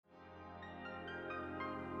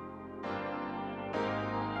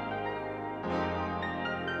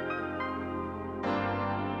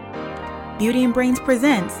Beauty and Brains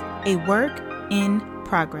presents A Work in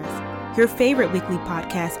Progress, your favorite weekly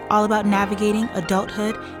podcast all about navigating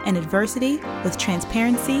adulthood and adversity with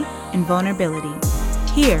transparency and vulnerability.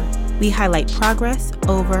 Here, we highlight progress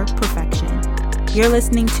over perfection. You're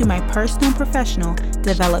listening to my personal and professional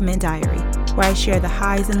development diary, where I share the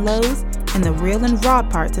highs and lows and the real and raw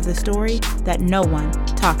parts of the story that no one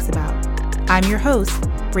talks about. I'm your host,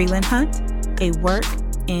 Breland Hunt, A Work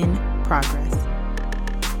in Progress.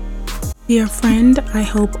 Dear friend, I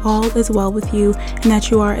hope all is well with you and that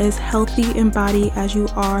you are as healthy in body as you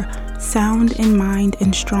are sound in mind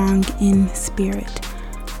and strong in spirit.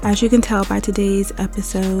 As you can tell by today's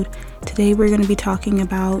episode, today we're going to be talking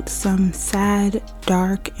about some sad,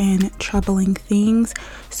 dark, and troubling things.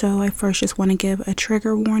 So I first just want to give a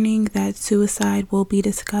trigger warning that suicide will be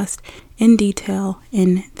discussed in detail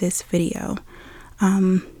in this video.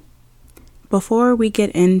 Before we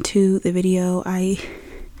get into the video,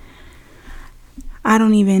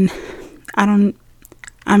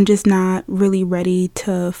 I'm just not really ready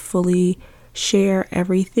to fully share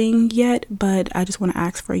everything yet, but I just want to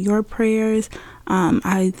ask for your prayers.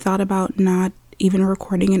 I thought about not even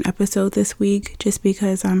recording an episode this week just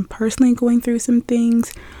because I'm personally going through some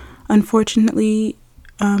things, unfortunately,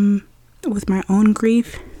 with my own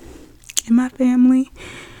grief in my family.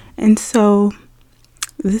 And so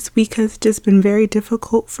this week has just been very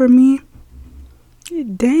difficult for me.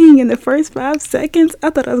 Dang, in the first 5 seconds,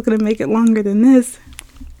 I thought I was going to make it longer than this.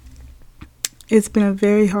 It's been a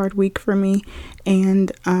very hard week for me, and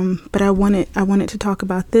but I wanted to talk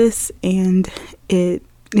about this, and it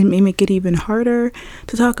may make it even harder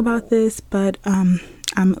to talk about this, but I'm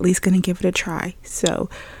at least going to give it a try. So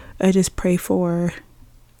I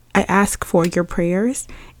ask for your prayers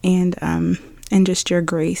and just your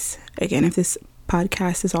grace. Again, if this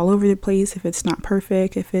podcast is all over the place, if it's not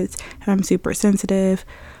perfect, if I'm super sensitive,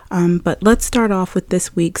 but let's start off with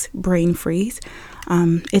this week's brain freeze.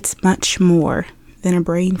 It's much more than a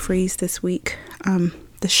brain freeze this week.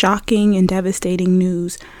 The shocking and devastating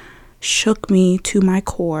news shook me to my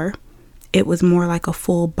core. It was more like a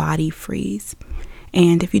full body freeze.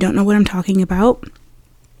 And if you don't know what I'm talking about,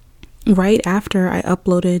 right after I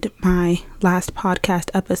uploaded my last podcast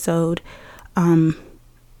episode,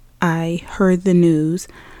 I heard the news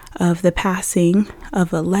of the passing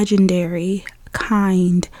of a legendary,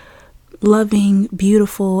 kind, loving,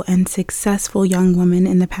 beautiful, and successful young woman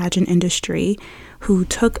in the pageant industry who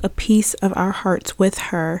took a piece of our hearts with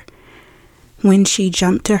her when she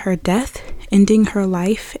jumped to her death, ending her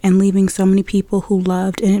life and leaving so many people who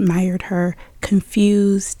loved and admired her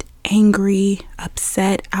confused, angry,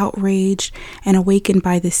 upset, outraged, and awakened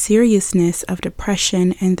by the seriousness of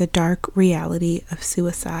depression and the dark reality of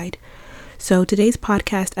suicide. So today's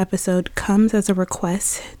podcast episode comes as a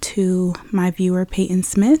request to my viewer, Peyton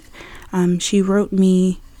Smith. She wrote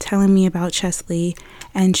me telling me about Chesley,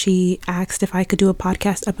 and she asked if I could do a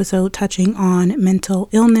podcast episode touching on mental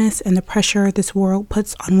illness and the pressure this world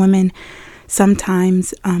puts on women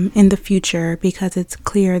sometimes in the future, because it's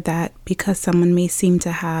clear that because someone may seem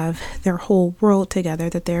to have their whole world together,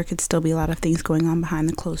 that there could still be a lot of things going on behind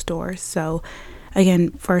the closed doors. So again,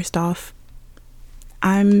 first off,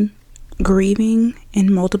 I'm grieving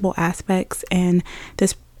in multiple aspects, and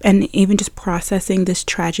even just processing this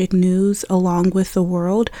tragic news along with the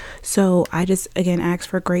world. So I just, again, ask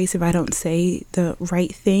for grace if I don't say the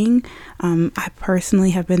right thing. I personally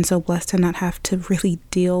have been so blessed to not have to really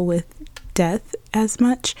deal with death as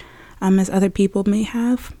much as other people may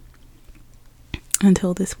have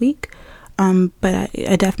until this week. But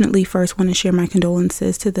I definitely first want to share my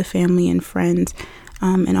condolences to the family and friends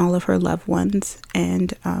and all of her loved ones.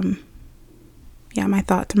 And my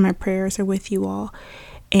thoughts and my prayers are with you all.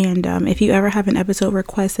 And if you ever have an episode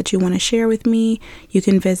request that you want to share with me, you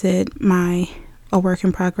can visit my A Work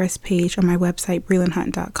in Progress page on my website,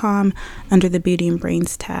 brelandhunt.com, under the Beauty and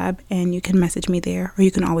Brains tab, and you can message me there, or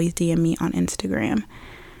you can always DM me on Instagram.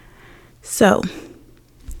 So,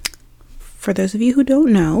 for those of you who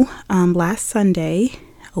don't know, last Sunday,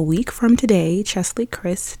 a week from today, Chesley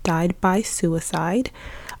Chris died by suicide.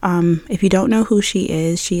 If you don't know who she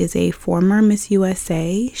is a former Miss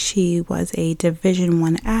USA. She was a Division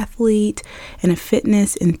I athlete and a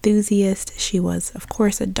fitness enthusiast. She was, of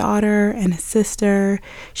course, a daughter and a sister.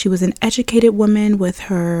 She was an educated woman with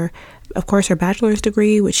her bachelor's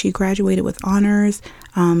degree, which she graduated with honors.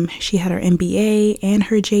 She had her MBA and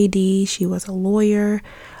her JD. She was a lawyer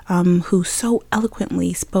who so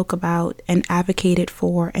eloquently spoke about and advocated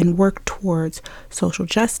for and worked towards social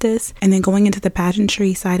justice. And then going into the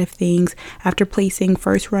pageantry side of things, after placing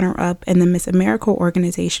first runner-up in the Miss America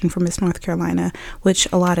organization for Miss North Carolina,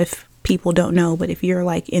 which a lot of people don't know, but if you're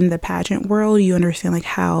like in the pageant world, you understand like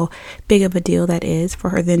how big of a deal that is for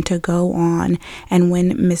her then to go on and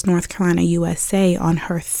win Miss North Carolina USA on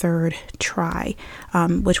her third try,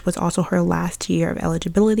 which was also her last year of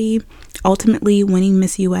eligibility, ultimately winning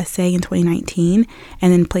Miss USA in 2019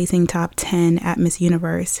 and then placing top 10 at Miss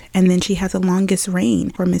Universe. And then she has the longest reign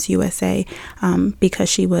for Miss USA because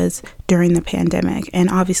she was during the pandemic. And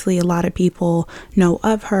obviously a lot of people know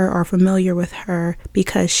of her or familiar with her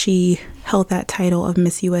because she held that title of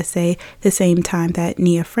Miss USA the same time that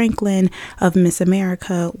Nia Franklin of Miss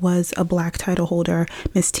America was a Black title holder.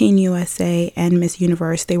 Miss Teen USA and Miss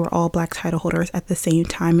Universe, they were all Black title holders at the same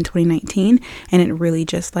time in 2019, and it really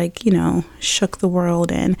just like, you know, shook the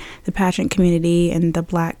world, and the pageant community and the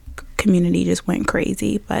Black community just went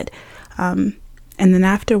crazy. But and then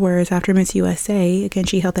afterwards, after Miss USA, again,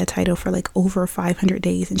 she held that title for like over 500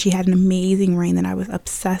 days, and she had an amazing reign that I was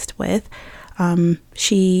obsessed with.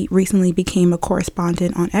 She recently became a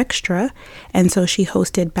correspondent on Extra, and so she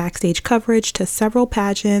hosted backstage coverage to several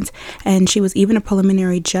pageants, and she was even a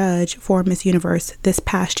preliminary judge for Miss Universe this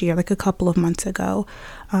past year, like a couple of months ago.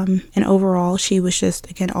 And overall, she was just,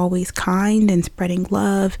 again, always kind and spreading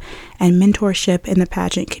love and mentorship in the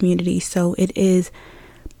pageant community. So it is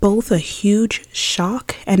both a huge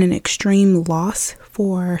shock and an extreme loss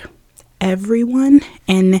for everyone.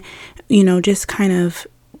 And, you know, just kind of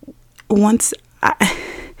once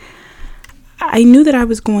I knew that I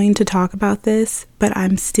was going to talk about this, but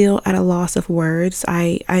I'm still at a loss of words.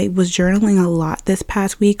 I was journaling a lot this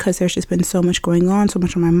past week because there's just been so much going on, so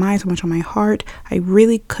much on my mind, so much on my heart. I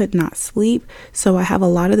really could not sleep. So I have a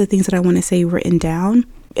lot of the things that I want to say written down.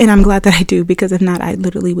 And I'm glad that I do, because if not, I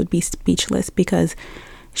literally would be speechless, because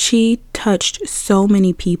she touched so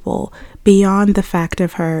many people beyond the fact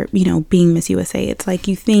of her, you know, being Miss USA. It's like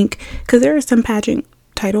you think, because there are some pageant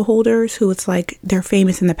title holders who it's like they're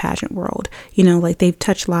famous in the pageant world, you know, like they've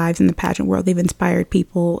touched lives in the pageant world, they've inspired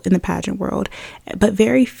people in the pageant world, but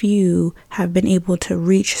very few have been able to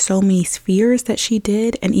reach so many spheres that she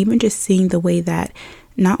did. And even just seeing the way that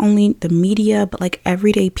not only the media but like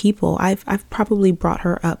everyday people, I've probably brought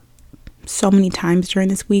her up so many times during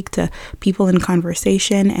this week to people in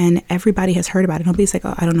conversation, and everybody has heard about it. Nobody's like,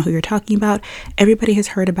 oh, I don't know who you're talking about. Everybody has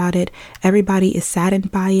heard about it. Everybody is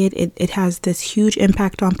saddened by it. It has this huge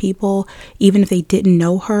impact on people, even if they didn't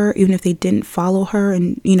know her, even if they didn't follow her.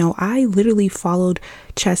 And, you know, I literally followed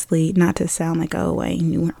Chesley, not to sound like, oh, I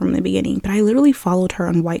knew her from the beginning, but I literally followed her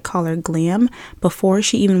on White Collar Glam before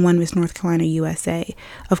she even won Miss North Carolina USA.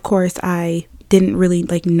 Of course, I didn't really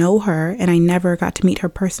like know her, and I never got to meet her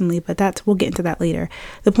personally, but we'll get into that later.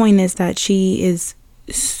 The point is that she is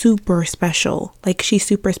super special. Like, she's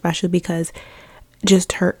super special because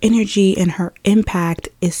just her energy and her impact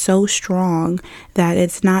is so strong that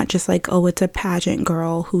it's not just like, oh, it's a pageant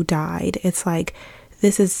girl who died. It's like,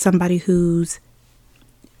 this is somebody who's,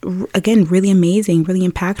 again, really amazing, really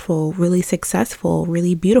impactful, really successful,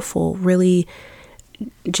 really beautiful, really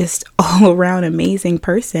just all around amazing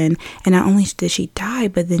person. And not only did she die,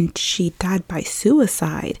 but then she died by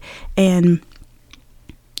suicide. And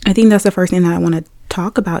I think that's the first thing that I want to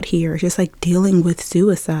talk about here, just like dealing with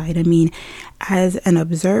suicide. I mean, as an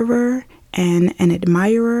observer and an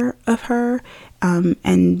admirer of her,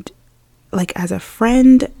 and like as a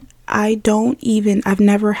friend, I've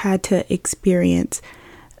never had to experience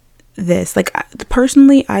this. Like,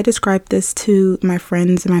 personally, I described this to my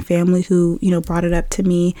friends and my family who, you know, brought it up to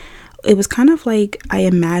me. It was kind of like, I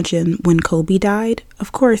imagine when Kobe died.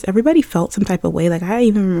 Of course, everybody felt some type of way. Like, I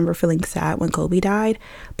even remember feeling sad when Kobe died.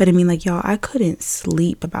 But I mean, like, y'all, I couldn't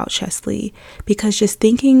sleep about Chesley, because just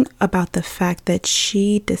thinking about the fact that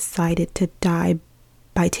she decided to die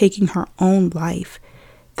by taking her own life,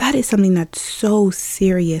 that is something that's so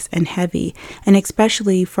serious and heavy. And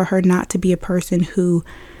especially for her not to be a person who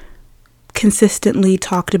consistently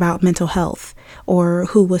talked about mental health, or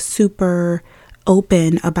who was super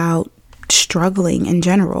open about struggling in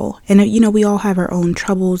general. And, you know, we all have our own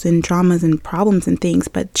troubles and dramas and problems and things,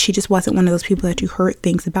 but she just wasn't one of those people that you heard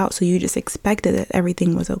things about, so you just expected that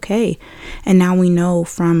everything was okay. And now we know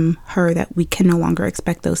from her that we can no longer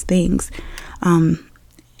expect those things.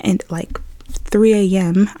 And like 3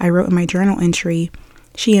 a.m., I wrote in my journal entry,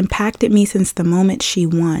 "She impacted me since the moment she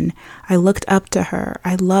won. I looked up to her.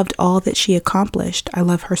 I loved all that she accomplished. I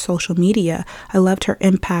love her social media. I loved her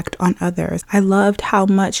impact on others. I loved how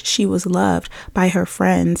much she was loved by her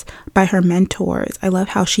friends, by her mentors. I loved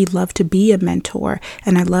how she loved to be a mentor,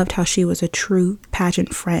 and I loved how she was a true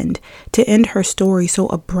pageant friend. To end her story so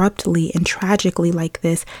abruptly and tragically like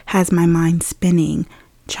this has my mind spinning.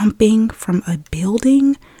 Jumping from a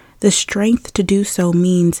building? The strength to do so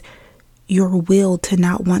means your will to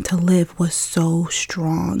not want to live was so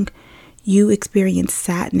strong. You experience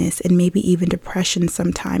sadness and maybe even depression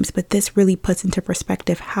sometimes, but this really puts into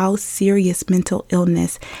perspective how serious mental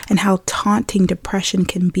illness and how taunting depression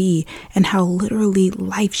can be, and how literally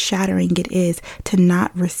life-shattering it is to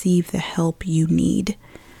not receive the help you need.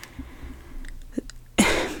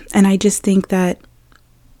 And I just think that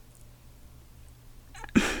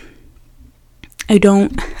I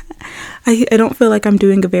don't feel like I'm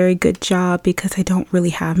doing a very good job, because I don't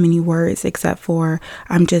really have many words, except for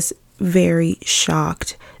I'm just very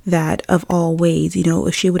shocked that of all ways,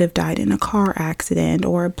 if she would have died in a car accident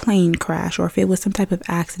or a plane crash, or if it was some type of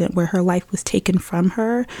accident where her life was taken from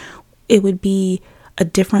her, it would be a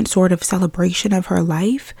different sort of celebration of her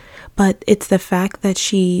life. But it's the fact that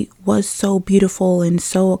she was so beautiful and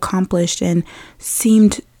so accomplished and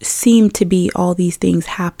seemed to be all these things,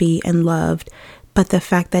 happy and loved. But the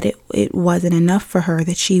fact that it wasn't enough for her,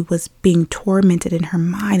 that she was being tormented in her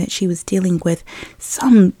mind, that she was dealing with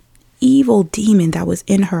some evil demon that was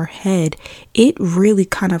in her head, it really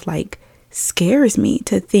kind of like scares me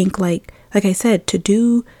to think, like I said, to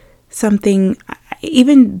do something,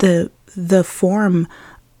 even the form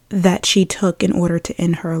that she took in order to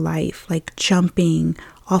end her life, like jumping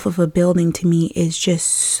off of a building, to me is just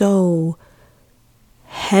so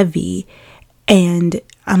heavy. And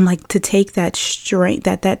I'm like, to take that strength,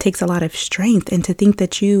 that takes a lot of strength. And to think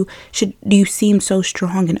that you seem so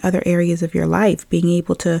strong in other areas of your life, being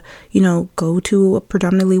able to, go to a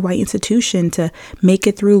predominantly white institution, to make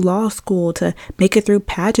it through law school, to make it through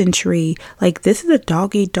pageantry. Like, this is a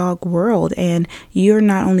dog-eat-dog world, and you're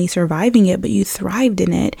not only surviving it, but you thrived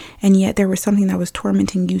in it. And yet there was something that was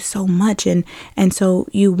tormenting you so much. And so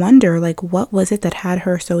you wonder, like, what was it that had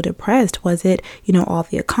her so depressed? Was it, all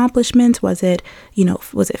the accomplishments? Was it,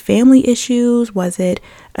 was it family issues? Was it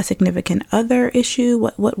a significant other issue?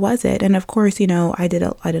 What was it? And of course, I did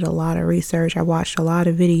a lot of research. I watched a lot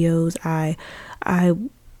of videos.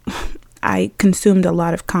 I consumed a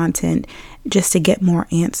lot of content just to get more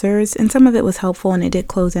answers. And some of it was helpful, and it did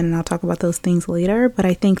close in, and I'll talk about those things later. But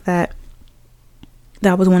I think that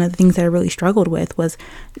was one of the things that I really struggled with, was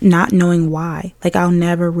not knowing why. Like, I'll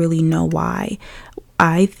never really know why.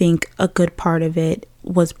 I think a good part of it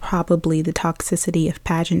was probably the toxicity of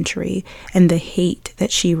pageantry and the hate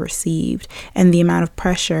that she received, and the amount of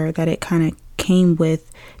pressure that it kind of came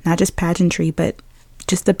with, not just pageantry, but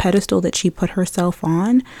just the pedestal that she put herself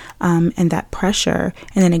on, and that pressure.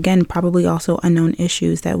 And then again, probably also unknown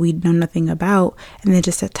issues that we know nothing about. And then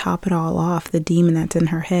just to top it all off, the demon that's in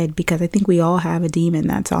her head, because I think we all have a demon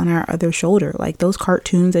that's on our other shoulder. Like those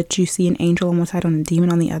cartoons that you see an angel on one side and a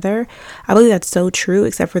demon on the other. I believe that's so true,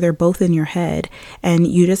 except for they're both in your head. And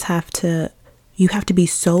you just have to be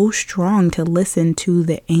so strong to listen to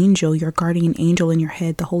the angel, your guardian angel in your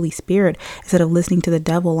head, the Holy Spirit, instead of listening to the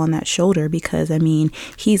devil on that shoulder. Because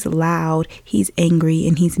he's loud, he's angry,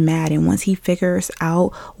 and he's mad. And once he figures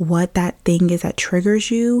out what that thing is that triggers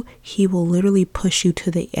you, he will literally push you to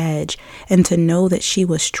the edge. And to know that she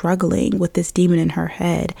was struggling with this demon in her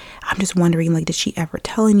head, I'm just wondering, like, did she ever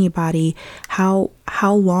tell anybody? How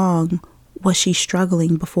long was she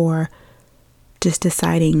struggling before just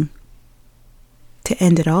deciding to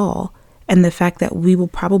end it all? And the fact that we will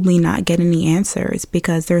probably not get any answers,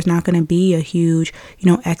 because there's not going to be a huge,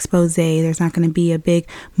 expose. There's not going to be a big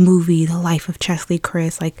movie, The Life of Chesley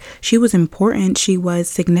Chris. Like, she was important. She was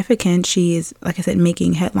significant. She is, like I said,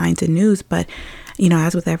 making headlines and news. But,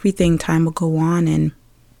 as with everything, time will go on and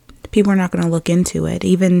people are not going to look into it.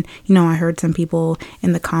 Even, I heard some people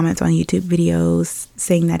in the comments on YouTube videos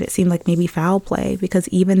saying that it seemed like maybe foul play, because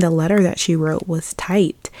even the letter that she wrote was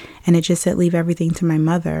typed and it just said, "Leave everything to my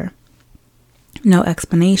mother." No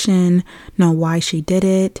explanation, no why she did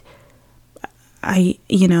it. And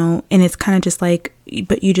it's kind of just like,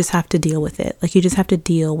 but you just have to deal with it. Like, you just have to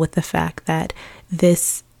deal with the fact that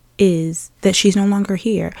that she's no longer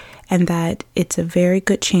here, and that it's a very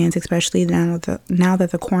good chance, especially now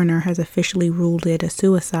that the coroner has officially ruled it a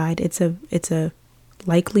suicide. It's a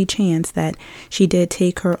likely chance that she did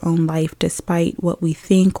take her own life, despite what we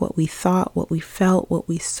think, what we thought, what we felt, what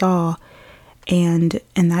we saw. And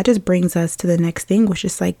that just brings us to the next thing, which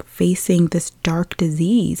is like facing this dark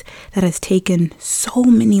disease that has taken so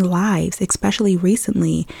many lives, especially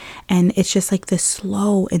recently. And it's just like this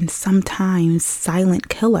slow and sometimes silent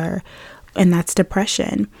killer, and that's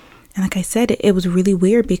depression. And like I said, it was really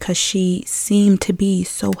weird, because she seemed to be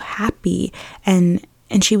so happy, and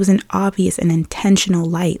she was an obvious and intentional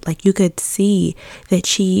light. Like, you could see that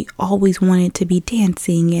she always wanted to be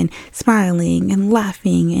dancing and smiling and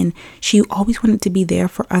laughing, and she always wanted to be there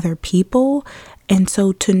for other people. And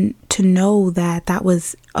so to know that that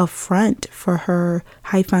was a front for her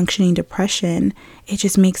high functioning depression, it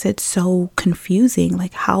just makes it so confusing.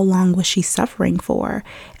 Like, how long was she suffering for?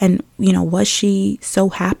 And, was she so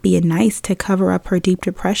happy and nice to cover up her deep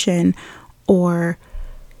depression? Or,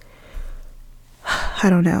 I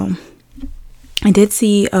don't know. I did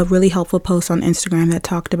see a really helpful post on Instagram that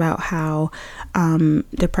talked about how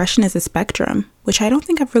depression is a spectrum, which I don't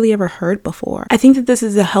think I've really ever heard before. I think that this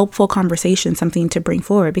is a helpful conversation, something to bring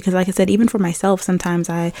forward, because like I said, even for myself, sometimes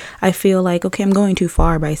I feel like, okay, I'm going too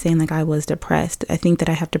far by saying like I was depressed. I think that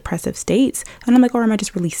I have depressive states, and I'm like, or am I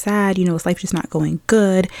just really sad? Is life just not going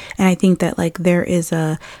good? And I think that like there is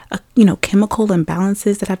a chemical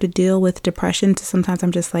imbalances that have to deal with depression. So sometimes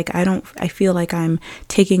I'm just like, I feel like I'm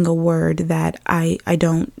taking a word that I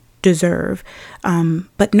don't deserve.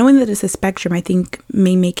 But knowing that it's a spectrum, I think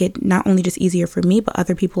may make it not only just easier for me, but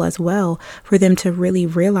other people as well, for them to really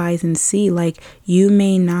realize and see, like, you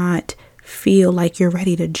may not feel like you're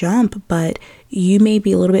ready to jump, but you may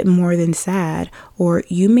be a little bit more than sad, or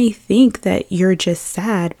you may think that you're just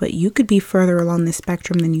sad, but you could be further along the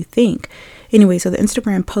spectrum than you think. Anyway, so the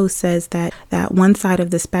Instagram post says that one side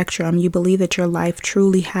of the spectrum, you believe that your life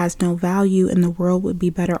truly has no value and the world would be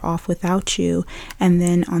better off without you. And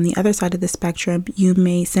then on the other side of the spectrum, you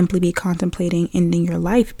may simply be contemplating ending your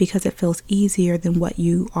life because it feels easier than what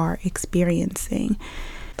you are experiencing.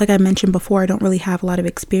 Like I mentioned before, I don't really have a lot of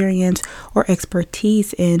experience or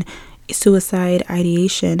expertise in suicide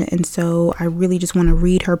ideation, and so I really just want to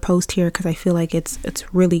read her post here because I feel like it's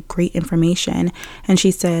really great information. And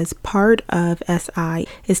she says, part of SI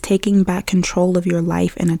is taking back control of your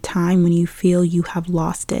life in a time when you feel you have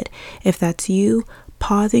lost it. If that's you,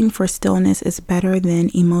 pausing for stillness is better than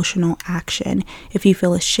emotional action. If you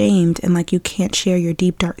feel ashamed and like you can't share your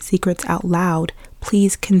deep dark secrets out loud,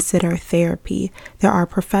 please consider therapy. There are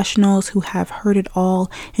professionals who have heard it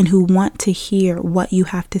all and who want to hear what you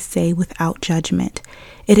have to say without judgment.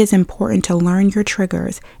 It is important to learn your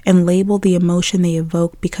triggers and label the emotion they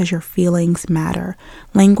evoke because your feelings matter.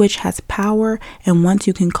 Language has power, and once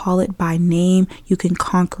you can call it by name, you can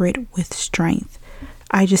conquer it with strength.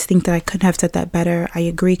 I just think that I couldn't have said that better. I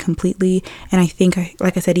agree completely. And I think,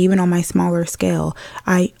 like I said, even on my smaller scale,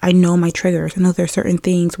 I know my triggers. I know there are certain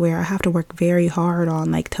things where I have to work very hard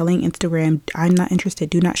on, like telling Instagram, I'm not interested.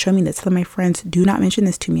 Do not show me this. Telling my friends, do not mention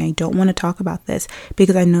this to me. I don't want to talk about this,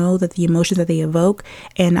 because I know that the emotions that they evoke,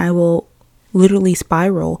 and I will literally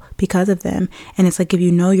spiral because of them. And it's like, if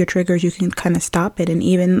you know your triggers, you can kind of stop it. And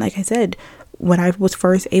even, like I said, when I was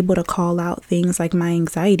first able to call out things like my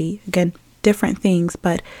anxiety, again, different things,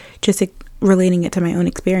 but just relating it to my own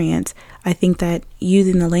experience, I think that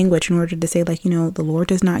using the language in order to say, like, the Lord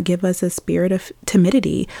does not give us a spirit of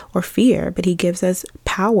timidity or fear, but he gives us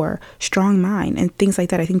power, strong mind, and things like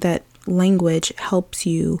that. I think that language helps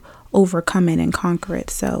you overcome it and conquer it.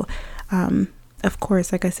 So, of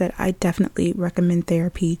course, like I said, I definitely recommend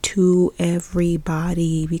therapy to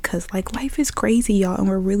everybody, because like life is crazy, y'all, and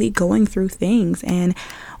we're really going through things, and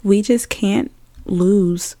we just can't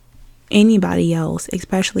lose anybody else,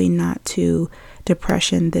 especially not to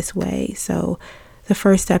depression this way. So the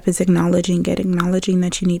first step is acknowledging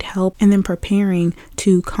that you need help, and then preparing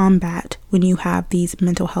to combat when you have these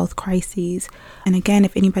mental health crises. And again,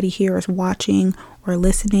 if anybody here is watching or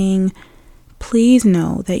listening, please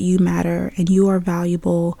know that you matter and you are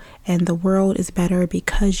valuable, and the world is better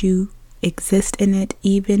because you exist in it.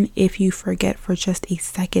 Even if you forget for just a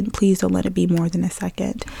second, please don't let it be more than a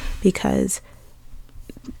second, because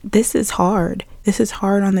this is hard. This is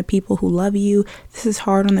hard on the people who love you. This is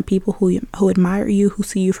hard on the people who admire you, who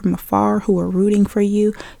see you from afar, who are rooting for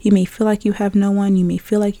you. You may feel like you have no one. You may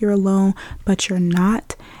feel like you're alone, but you're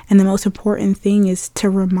not. And the most important thing is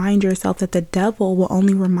to remind yourself that the devil will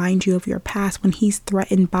only remind you of your past when he's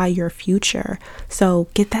threatened by your future. So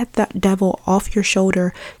get that devil off your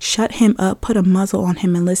shoulder, shut him up, put a muzzle on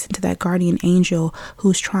him, and listen to that guardian angel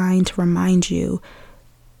who's trying to remind you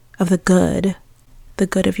of the good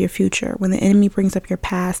of your future. When the enemy brings up your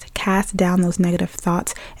past, cast down those negative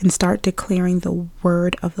thoughts and start declaring the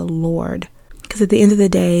word of the Lord. Because at the end of the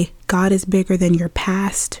day, God is bigger than your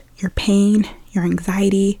past, your pain, your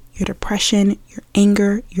anxiety, your depression, your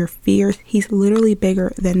anger, your fears. He's literally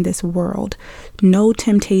bigger than this world. No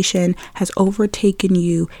temptation has overtaken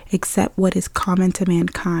you except what is common to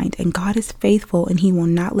mankind. And God is faithful, and he will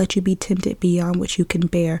not let you be tempted beyond what you can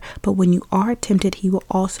bear. But when you are tempted, he will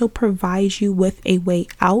also provide you with a way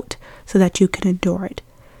out so that you can endure it.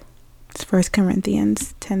 It's 1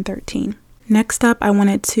 Corinthians 10:13. Next up, I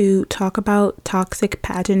wanted to talk about toxic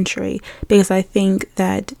pageantry, because I think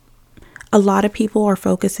that A lot of people are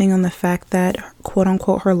focusing on the fact that, quote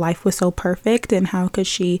unquote, her life was so perfect and how could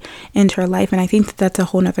she end her life. And I think that that's a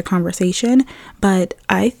whole nother conversation. But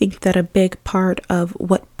I think that a big part of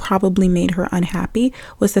what probably made her unhappy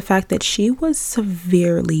was the fact that she was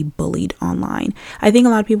severely bullied online. I think a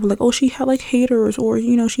lot of people are like, oh, she had like haters, or,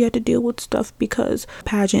 you know, she had to deal with stuff because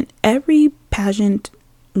every pageant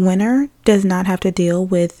winner does not have to deal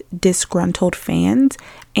with disgruntled fans,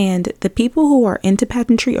 and the people who are into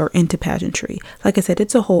pageantry are into pageantry. Like I said,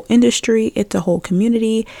 it's a whole industry, it's a whole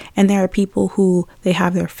community, and there are people who they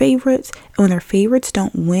have their favorites, and when their favorites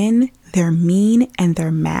don't win, they're mean and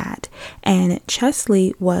they're mad. And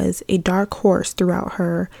Chesley was a dark horse throughout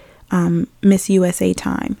her Miss USA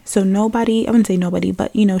time. So nobody, I wouldn't say nobody,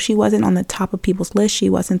 but you know, she wasn't on the top of people's list. She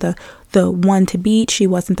wasn't the one to beat. She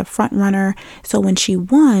wasn't the front runner. So when she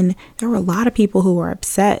won, there were a lot of people who were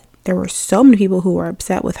upset. There were so many people who were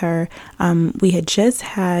upset with her. We had just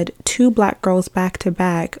had 2 Black girls back to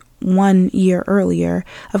back 1 year earlier.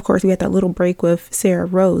 Of course, we had that little break with Sarah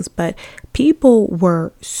Rose, but people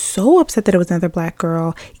were so upset that it was another Black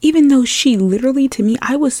girl, even though she literally, to me,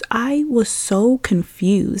 I was so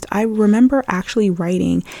confused. I remember actually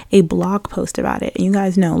writing a blog post about it. And you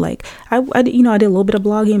guys know, like, I did a little bit of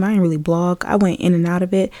blogging. I didn't really blog. I went in and out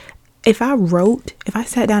of it. If I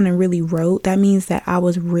sat down and really wrote, that means that I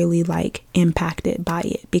was really like impacted by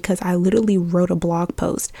it, because I literally wrote a blog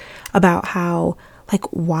post about how, like,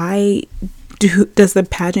 why does the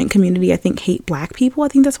pageant community, I think, hate Black people? I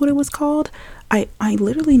think that's what it was called. I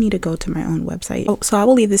literally need to go to my own website. Oh, so I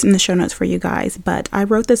will leave this in the show notes for you guys. But I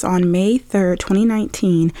wrote this on May 3rd,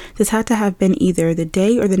 2019. This had to have been either the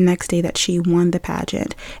day or the next day that she won the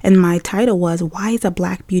pageant. And my title was, Why is a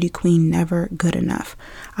Black Beauty Queen Never Good Enough?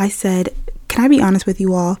 I said, can I be honest with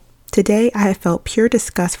you all? Today, I have felt pure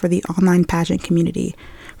disgust for the online pageant community.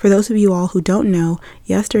 For those of you all who don't know,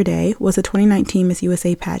 yesterday was the 2019 Miss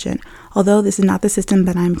USA pageant. Although this is not the system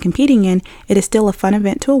that I'm competing in, it is still a fun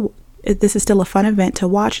event to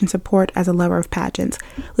watch and support as a lover of pageants.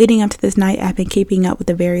 Leading up to this night, I've been keeping up with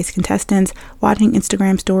the various contestants, watching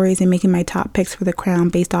Instagram stories, and making my top picks for the crown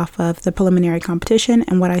based off of the preliminary competition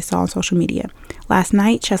and what I saw on social media. Last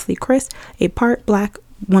night, Chesley Chris, a part Black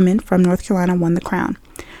woman from North Carolina, won the crown.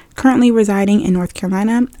 Currently residing in North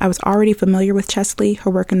Carolina, I was already familiar with Chesley,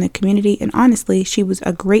 her work in the community, and honestly, she was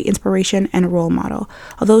a great inspiration and a role model.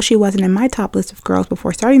 Although she wasn't in my top list of girls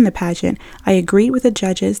before starting the pageant, I agreed with the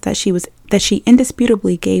judges that she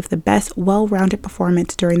indisputably gave the best well-rounded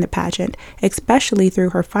performance during the pageant, especially through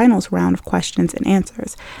her finals round of questions and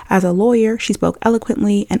answers. As a lawyer, she spoke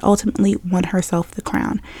eloquently and ultimately won herself the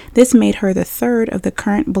crown. This made her the third of the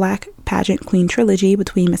current Black pageant queen trilogy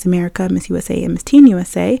between Miss America, Miss USA, and Miss Teen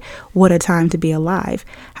USA. What a time to be alive.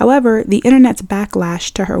 However, the internet's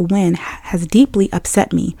backlash to her win has deeply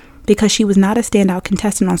upset me, because she was not a standout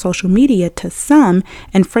contestant on social media to some,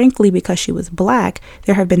 and frankly, because she was Black,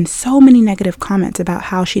 there have been so many negative comments about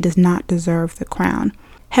how she does not deserve the crown.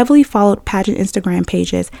 Heavily followed pageant Instagram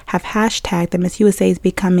pages have hashtagged the Miss USA is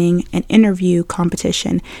becoming an interview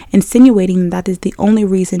competition, insinuating that is the only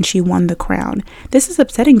reason she won the crown. This is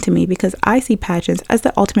upsetting to me because I see pageants as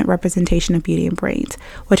the ultimate representation of beauty and brains,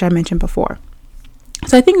 which I mentioned before.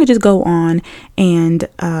 So I think I just go on and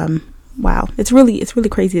wow, it's really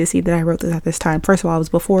crazy to see that I wrote this at this time. First of all, it was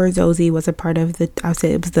before Zosie was a part of I would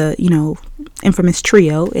say it was the, infamous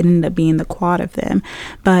trio. It ended up being the quad of them.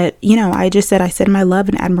 But, I said my love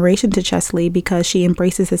and admiration to Chesley because she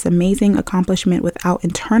embraces this amazing accomplishment without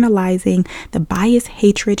internalizing the biased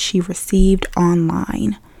hatred she received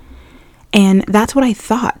online. And that's what I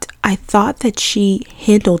thought. I thought that she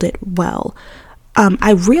handled it well.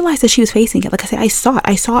 I realized that she was facing it. Like I said,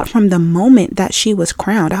 I saw it from the moment that she was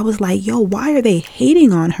crowned. I was like, yo, why are they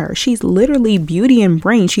hating on her? She's literally beauty and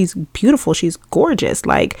brain. She's beautiful. She's gorgeous.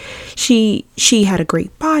 Like she had a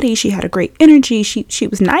great body. She had a great energy. She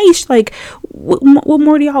was nice. Like what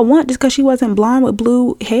more do y'all want? Just because she wasn't blonde with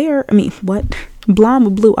blue hair? I mean, what? Blonde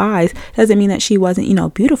with blue eyes doesn't mean that she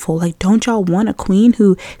wasn't, beautiful. Like, don't y'all want a queen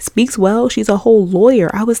who speaks well? She's a whole lawyer.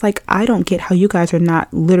 I was like, I don't get how you guys are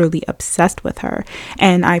not literally obsessed with her.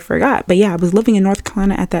 And I forgot. But yeah, I was living in North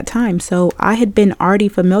Carolina at that time. So I had been already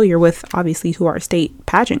familiar with obviously who our state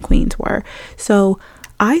pageant queens were. So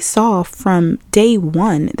I saw from day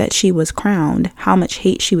one that she was crowned how much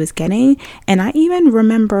hate she was getting. And I even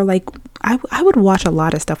remember, like, I would watch a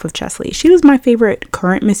lot of stuff with Chesley. She was my favorite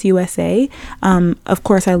current Miss USA. Of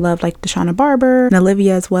course, I loved like Deshauna Barber and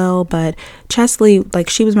Olivia as well, but Chesley, like,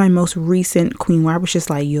 she was my most recent queen where I was just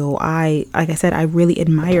like, yo, like I said, I really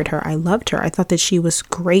admired her. I loved her. I thought that she was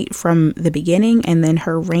great from the beginning, and then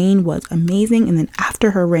her reign was amazing. And then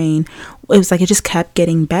after her reign, it was like it just kept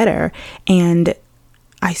getting better. And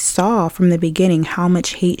I saw from the beginning how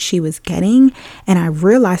much hate she was getting, and I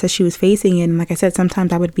realized that she was facing it. And like I said,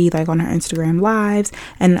 sometimes I would be like on her Instagram lives,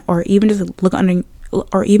 or even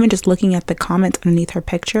just looking at the comments underneath her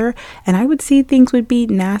picture, and I would see things would be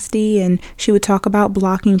nasty, and she would talk about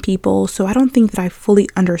blocking people. So I don't think that I fully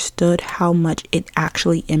understood how much it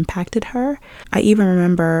actually impacted her. I even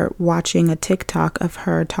remember watching a TikTok of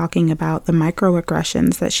her talking about the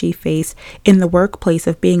microaggressions that she faced in the workplace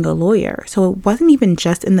of being a lawyer. So it wasn't even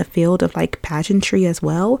just in the field of like pageantry as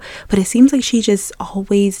well, but it seems like she just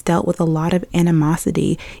always dealt with a lot of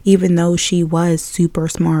animosity, even though she was super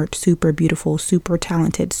smart, super beautiful, super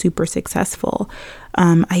talented, super successful.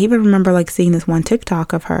 I even remember like seeing this one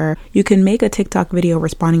TikTok of her. You can make a TikTok video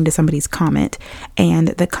responding to somebody's comment, and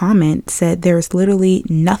the comment said, "There's literally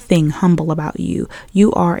nothing humble about you.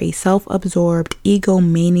 You are a self-absorbed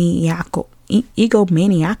egomaniacal,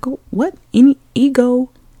 what?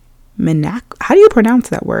 Egomaniac? How do you pronounce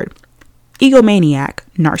that word? Egomaniac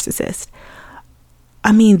narcissist."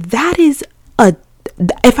 I mean, that is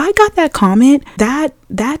if I got that comment,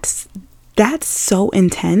 that's so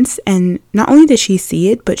intense. And not only did she see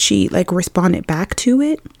it, but she like responded back to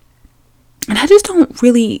it. And I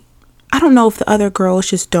don't know if the other girls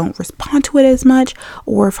just don't respond to it as much,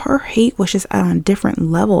 or if her hate was just on a different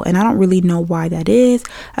level. And I don't really know why that is.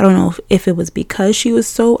 I don't know if it was because she was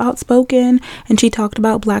so outspoken and she talked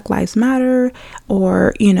about Black Lives Matter,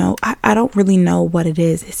 or, I don't really know what it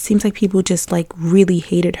is. It seems like people just like really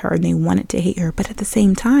hated her and they wanted to hate her. But at the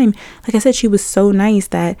same time, like I said, she was so nice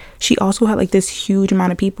that she also had like this huge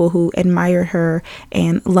amount of people who admired her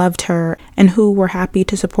and loved her and who were happy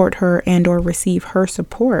to support her and or receive her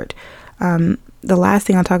support. The last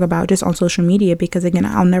thing I'll talk about just on social media, because again,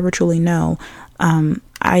 I'll never truly know.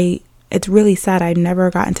 It's really sad. I've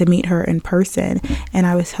never gotten to meet her in person. And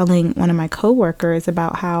I was telling one of my coworkers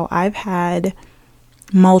about how I've had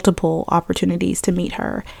multiple opportunities to meet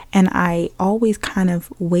her, and I always kind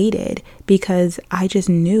of waited because I just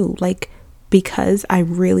knew, like, because I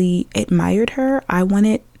really admired her, I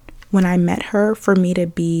wanted, when I met her, for me to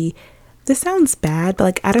be, this sounds bad, but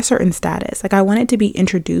like at a certain status. Like I wanted to be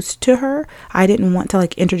introduced to her. I didn't want to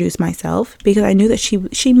like introduce myself, because I knew that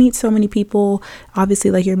she meets so many people.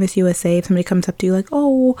 Obviously, like, you're Miss USA, if somebody comes up to you like,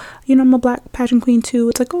 "Oh, I'm a Black pageant queen too,"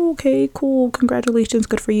 it's like, "Oh, okay, cool, congratulations,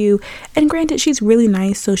 good for you." And granted, she's really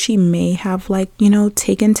nice, so she may have like,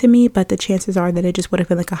 taken to me, but the chances are that it just would have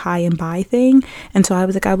been like a high and by thing. And so I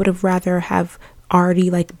was like, I would have rather have already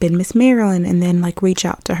like been Miss Maryland and then like reach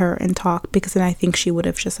out to her and talk, because then I think she would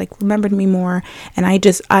have just like remembered me more. And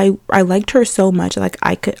I liked her so much, like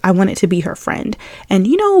I wanted to be her friend. And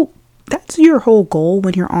that's your whole goal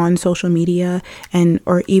when you're on social media, and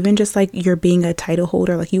or even just like you're being a title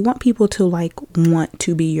holder. Like, you want people to like want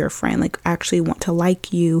to be your friend, like actually want to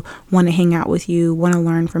like you, want to hang out with you, want to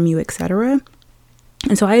learn from you, etc.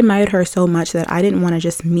 And so I admired her so much that I didn't want to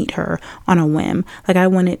just meet her on a whim. Like, I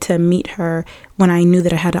wanted to meet her when I knew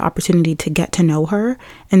that I had the opportunity to get to know her.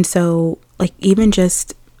 And so, like, even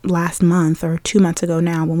just last month or 2 months ago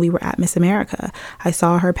now, when we were at Miss America, I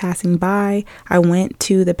saw her passing by. I went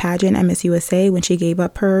to the pageant at Miss USA when she gave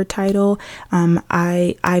up her title.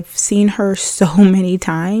 I've seen her so many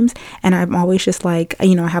times, and I'm always just like, I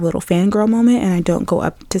have a little fangirl moment, and I don't go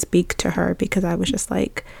up to speak to her because I was just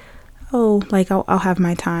like, oh, like I'll have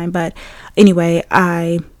my time. But anyway,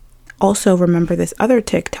 I also remember this other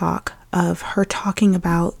TikTok of her talking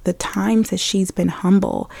about the times that she's been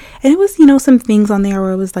humble. And it was, some things on there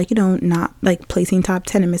where it was like, not like placing top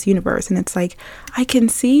 10 in Miss Universe. And it's like, I can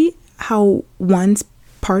see how one's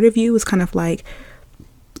part of you was kind of like,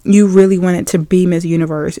 you really wanted to be Miss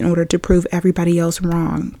Universe in order to prove everybody else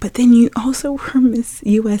wrong. But then you also were Miss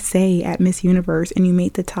USA at Miss Universe and you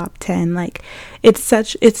made the top 10. Like, it's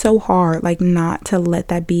so hard, like, not to let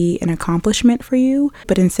that be an accomplishment for you.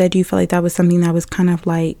 But instead you felt like that was something that was kind of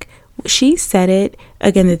like, she said it,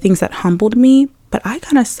 again, the things that humbled me, but I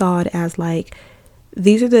kind of saw it as like,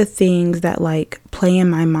 these are the things that like play in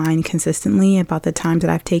my mind consistently about the times that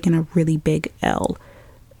I've taken a really big L.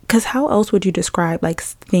 Because how else would you describe like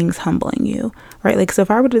things humbling you, right? Like, so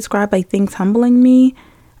if I were to describe like things humbling me,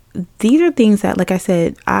 these are things that, like I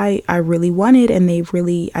said, I really wanted, and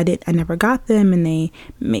I never got them, and they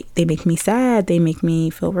make me sad. They make me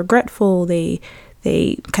feel regretful. They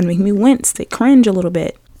kind of make me wince. They cringe a little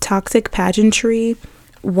bit. toxic pageantry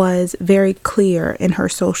was very clear in her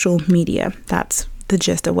social media. That's the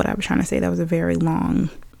gist of what I was trying to say. That was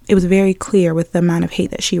it was very clear with the amount of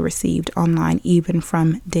hate that she received online, even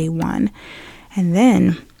from day one. And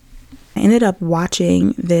then I ended up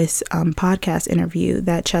watching this podcast interview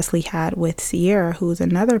that Chesley had with Sierra, who's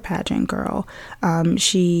another pageant girl.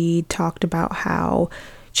 She talked about how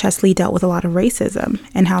Chesley dealt with a lot of racism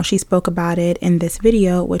and how she spoke about it in this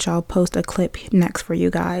video, which I'll post a clip next for you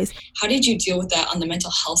guys. How did you deal with that on the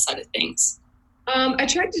mental health side of things? I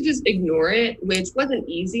tried to just ignore it, which wasn't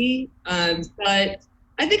easy, but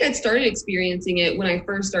I think I'd started experiencing it when I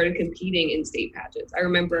first started competing in state pageants. I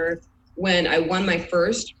remember when I won my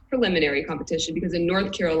first preliminary competition, because in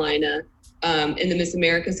North Carolina, in the Miss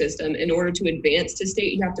America system, in order to advance to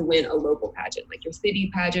state, you have to win a local pageant, like your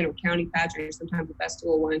city pageant or county pageant or sometimes a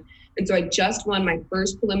festival one. And so I just won my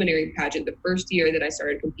first preliminary pageant the first year that I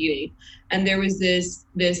started competing. And there was this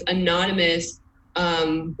anonymous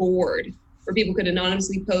board where people could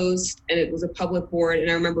anonymously post, and it was a public board.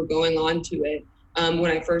 And I remember going on to it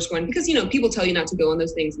when I first won, because, people tell you not to go on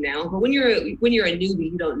those things now, but when you're a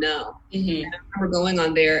newbie, you don't know. Mm-hmm. And I remember going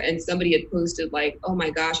on there and somebody had posted like, oh my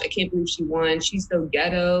gosh, I can't believe she won. She's so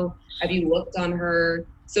ghetto. Have you looked on her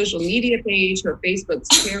social media page? Her Facebook's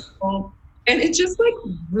terrible. And it just like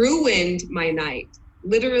ruined my night,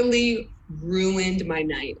 literally ruined my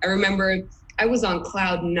night. I remember I was on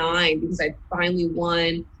cloud 9 because I finally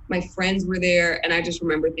won. My friends were there. And I just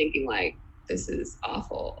remember thinking like, this is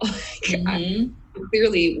awful. Mm-hmm. I'm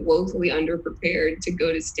clearly woefully underprepared to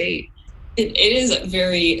go to state. It is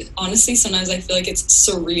very, honestly, sometimes I feel like it's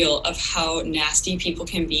surreal of how nasty people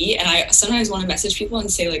can be. And I sometimes want to message people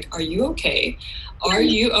and say like, are you okay? Are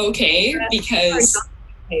you okay? Because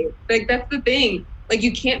like, that's the thing. Like,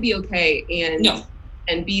 you can't be okay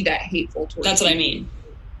and be that hateful towards That's what I mean.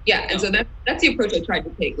 Yeah, and so that's the approach I tried to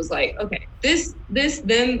take, was like, okay,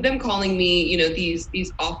 them calling me,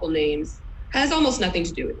 these awful names has almost nothing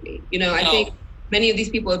to do with me. I think many of these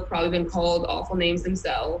people have probably been called awful names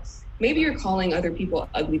themselves. Maybe you're calling other people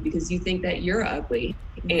ugly because you think that you're ugly,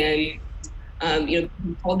 and you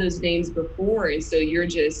called those names before, and so you're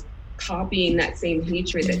just copying that same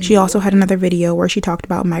hatred. She also had another video where she talked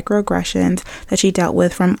about microaggressions that she dealt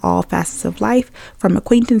with from all facets of life, from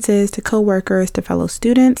acquaintances to coworkers to fellow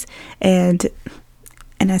students, and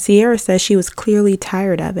as Sierra says, she was clearly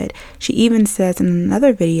tired of it. She even says in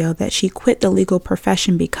another video that she quit the legal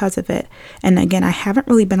profession because of it. And again, I haven't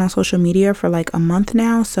really been on social media for like a month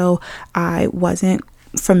now, so I wasn't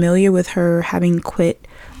familiar with her having quit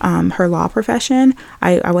her law profession.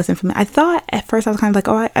 I wasn't familiar. I thought at first, I was kind of like,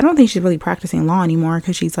 oh, I don't think she's really practicing law anymore,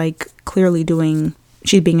 because she's like clearly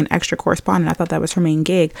she's being an extra correspondent. I thought that was her main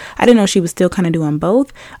gig. I didn't know she was still kind of doing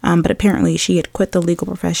both. But apparently she had quit the legal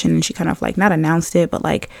profession, and she kind of like not announced it, but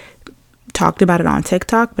like talked about it on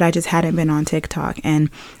TikTok. But I just hadn't been on TikTok. And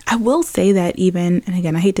I will say that and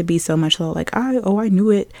again, I hate to be so much though, like, I knew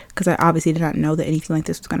it, because I obviously did not know that anything like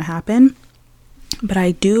this was going to happen. But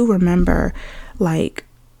I do remember, like,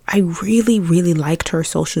 I really, really liked her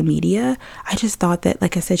social media. I just thought that,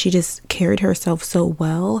 like I said, she just carried herself so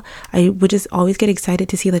well. I would just always get excited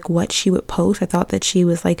to see like what she would post. I thought that she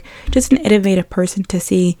was like just an innovative person to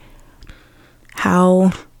see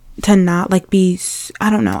how to not like be, I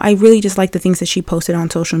don't know. I really just like the things that she posted on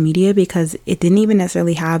social media, because it didn't even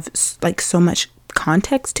necessarily have like so much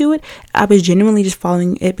context to it. I was genuinely just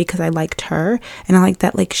following it because I liked her, and I liked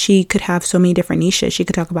that like she could have so many different niches. She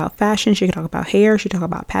could talk about fashion, she could talk about hair, she could talk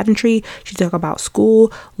about pageantry, she could talk about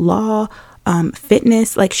school, law,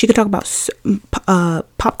 fitness. Like, she could talk about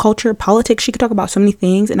pop culture, politics. She could talk about so many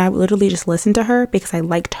things, and I would literally just listen to her because I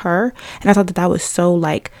liked her. And I thought that was so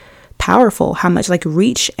like powerful, how much like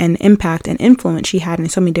reach and impact and influence she had in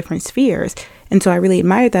so many different spheres. And so I really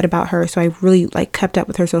admired that about her. So I really like kept up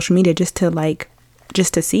with her social media just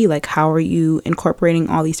to see like, how are you incorporating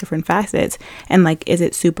all these different facets, and like, is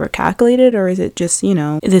it super calculated, or is it just,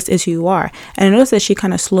 this is who you are? And I noticed that she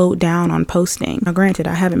kind of slowed down on posting. Now granted,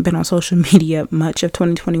 I haven't been on social media much of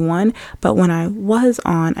 2021, but when I was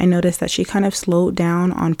on, I noticed that she kind of slowed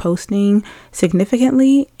down on posting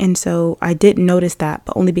significantly. And so I did notice that,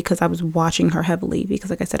 but only because I was watching her heavily, because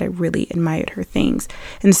like I said, I really admired her things.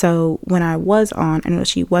 And so when I was on, I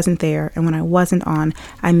noticed she wasn't there, and when I wasn't on,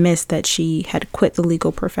 I missed that she had quit the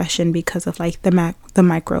legal profession because of like the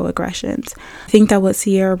microaggressions. I think that what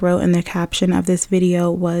Sierra wrote in the caption of this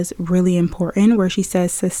video was really important, where she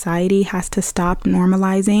says society has to stop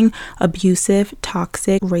normalizing abusive,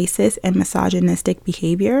 toxic, racist, and misogynistic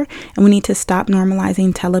behavior, and we need to stop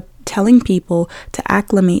normalizing telling people to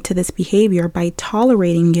acclimate to this behavior by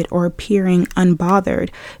tolerating it or appearing unbothered,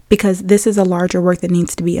 because this is a larger work that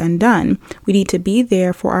needs to be undone. We need to be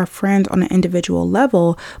there for our friends on an individual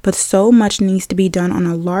level, but so much needs to be done on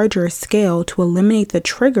a larger scale to eliminate the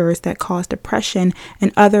triggers that cause depression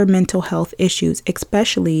and other mental health issues,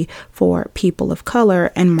 especially for people of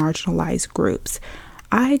color and marginalized groups.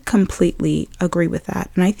 I completely agree with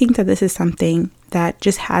that. And I think that this is something that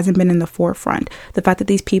just hasn't been in the forefront. The fact that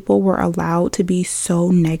these people were allowed to be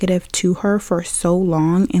so negative to her for so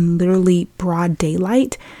long in literally broad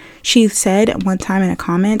daylight. She said one time in a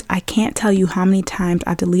comment, I can't tell you how many times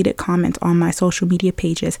I've deleted comments on my social media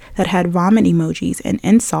pages that had vomit emojis and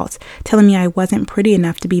insults telling me I wasn't pretty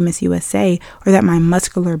enough to be Miss USA or that my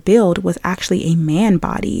muscular build was actually a man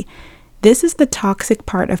body. This is the toxic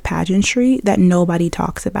part of pageantry that nobody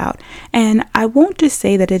talks about. And I won't just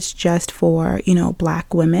say that it's just for,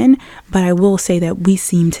 Black women, but I will say that we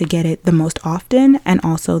seem to get it the most often and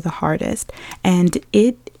also the hardest. And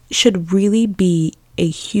it should really be a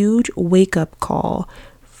huge wake-up call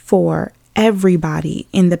for everybody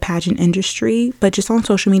in the pageant industry, but just on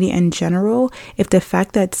social media in general, if the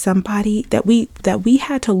fact that we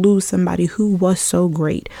had to lose somebody who was so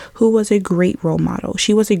great, who was a great role model,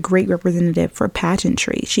 she was a great representative for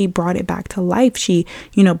pageantry, she brought it back to life, she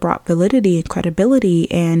brought validity and credibility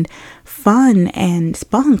and fun and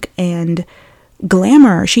spunk and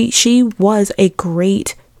glamour, she was a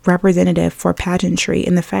great representative for pageantry.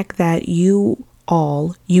 And the fact that you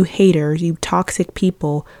haters, you toxic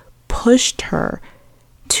people, pushed her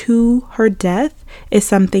to her death is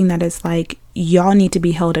something that is like, y'all need to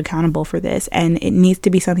be held accountable for this, and it needs to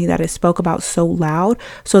be something that is spoke about so loud,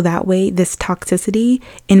 so that way this toxicity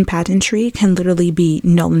in pageantry can literally be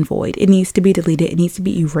null and void. It needs to be deleted. It needs to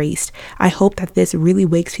be erased. I hope that this really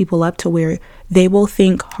wakes people up to where they will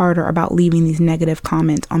think harder about leaving these negative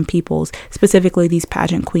comments on people's, specifically these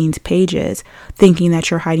pageant queens pages, thinking that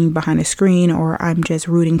you're hiding behind a screen or I'm just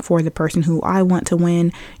rooting for the person who I want to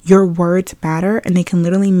win. Your words matter, and they can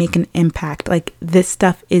literally make an impact. Like, this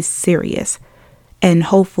stuff is serious. And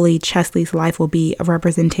hopefully Chesley's life will be a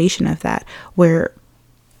representation of that, where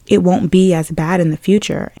it won't be as bad in the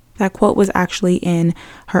future. That quote was actually in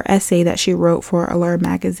her essay that she wrote for Allure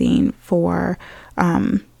magazine for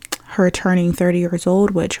her turning 30 years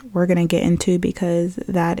old, which we're going to get into because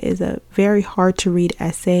that is a very hard to read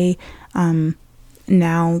essay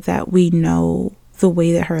now that we know the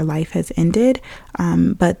way that her life has ended.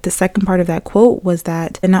 But the second part of that quote was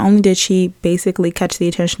that not only did she basically catch the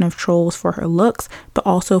attention of trolls for her looks, but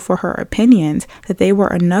also for her opinions, that they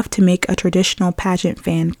were enough to make a traditional pageant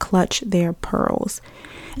fan clutch their pearls.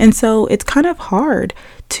 And so it's kind of hard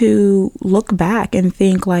to look back and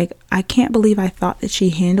think like, I can't believe I thought that she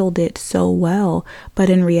handled it so well, but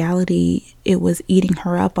in reality, it was eating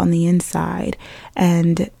her up on the inside.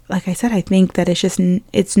 And like I said, I think that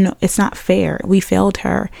it's not fair. We failed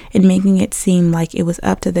her in making it seem like it was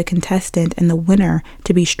up to the contestant and the winner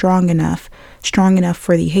to be strong enough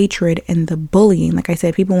for the hatred and the bullying. Like I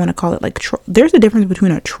said, people want to call it like, there's a difference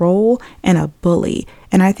between a troll and a bully.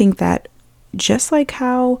 And I think that just like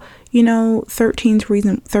how, 13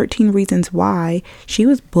 reasons why she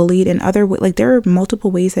was bullied and like there are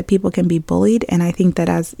multiple ways that people can be bullied. And I think that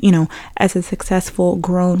as a successful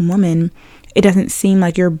grown woman, it doesn't seem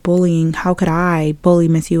like you're bullying. How could I bully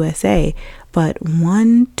Miss USA? But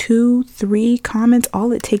 1, 2, 3 comments,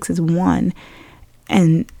 all it takes is one.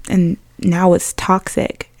 And now it's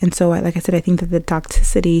toxic. And so, like I said, I think that the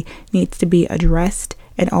toxicity needs to be addressed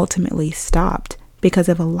and ultimately stopped, because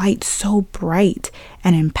of a light so bright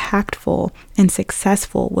and impactful and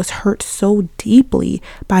successful was hurt so deeply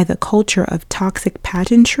by the culture of toxic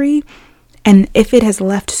pageantry. And if it has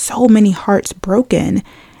left so many hearts broken,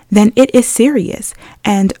 then it is serious.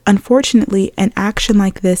 And unfortunately, an action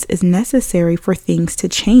like this is necessary for things to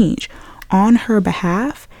change on her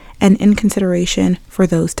behalf and in consideration for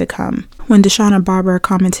those to come. When Deshauna Barber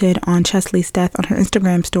commented on Chesley's death on her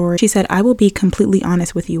Instagram story, she said, "I will be completely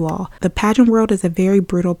honest with you all. The pageant world is a very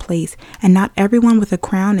brutal place, and not everyone with a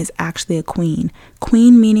crown is actually a queen.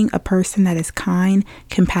 Queen meaning a person that is kind,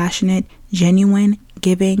 compassionate, genuine,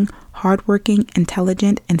 giving, hardworking,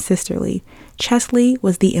 intelligent, and sisterly. Chesley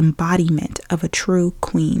was the embodiment of a true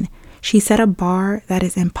queen. She set a bar that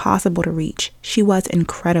is impossible to reach. She was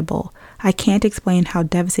incredible. I can't explain how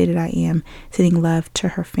devastated I am sending love to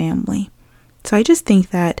her family." So I just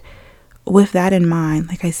think that with that in mind,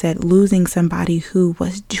 like I said, losing somebody who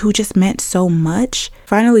just meant so much.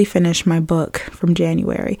 Finally finished my book from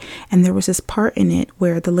January, and there was this part in it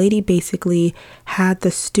where the lady basically had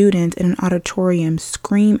the students in an auditorium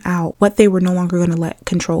scream out what they were no longer going to let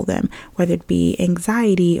control them, whether it be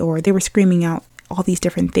anxiety, or they were screaming out all these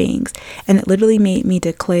different things. And it literally made me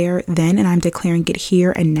declare then, and I'm declaring it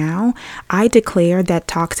here and now, I declare that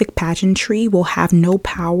toxic pageantry will have no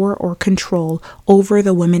power or control over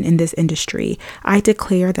the women in this industry. I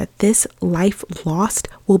declare that this life lost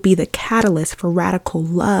will be the catalyst for radical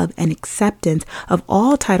love and acceptance of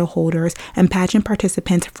all title holders and pageant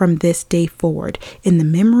participants from this day forward. In the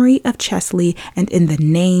memory of Chesley and in the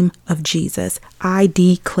name of Jesus, I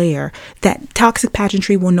declare that toxic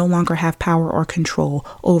pageantry will no longer have power or control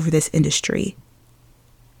over this industry.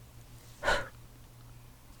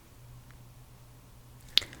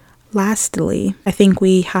 Lastly, I think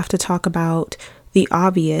we have to talk about the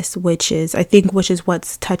obvious, which is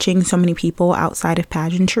what's touching so many people outside of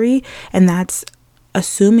pageantry, and that's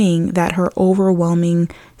assuming that her overwhelming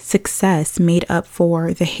success made up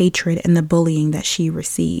for the hatred and the bullying that she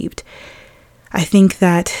received. I think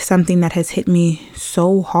that something that has hit me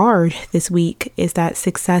so hard this week is that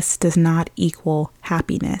success does not equal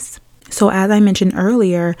happiness. So as I mentioned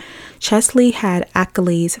earlier, Chesley had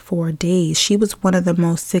accolades for days. She was one of the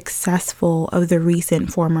most successful of the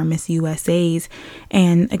recent former Miss USAs.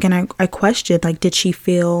 And again, I questioned, like, did she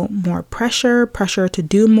feel more pressure to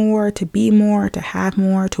do more, to be more, to have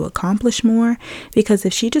more, to accomplish more? Because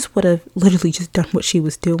if she just would have literally just done what she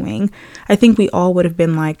was doing, I think we all would have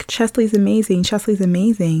been like, Chesley's amazing, Chesley's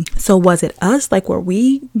amazing. So was it us? Like, were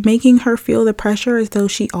we making her feel the pressure as though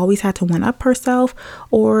she always had to one up herself?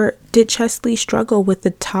 Or did Chesley struggle with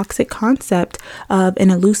the toxic concept of an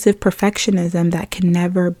elusive perfectionism that can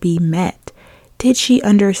never be met? Did she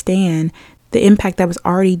understand the impact that was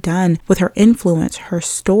already done with her influence, her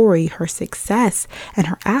story, her success, and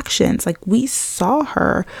her actions? Like, we saw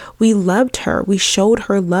her, we loved her, we showed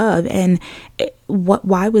her love, and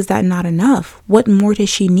why was that not enough? What more did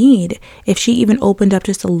she need? If she even opened up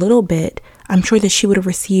just a little bit, I'm sure that she would have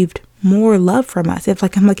received more love from us.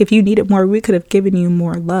 If you needed more, we could have given you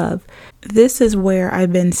more love. This is where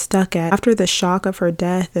I've been stuck at after the shock of her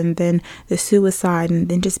death, and then the suicide, and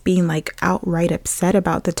then just being like outright upset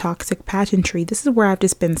about the toxic pageantry. This is where I've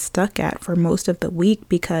just been stuck at for most of the week,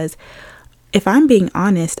 because if I'm being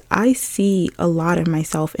honest, I see a lot of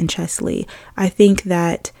myself in Chesley. I think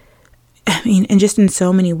that, and just in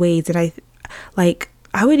so many ways, that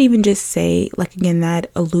I would even just say, like, again, that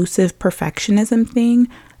elusive perfectionism thing,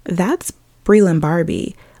 that's Breland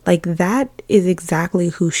Barbie. Like, that is exactly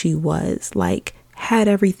who she was. Like, had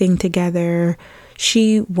everything together.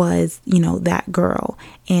 She was, that girl.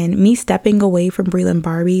 And me stepping away from Breland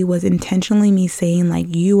Barbie was intentionally me saying, like,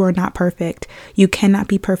 you are not perfect. You cannot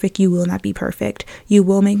be perfect. You will not be perfect. You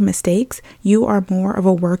will make mistakes. You are more of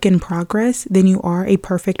a work in progress than you are a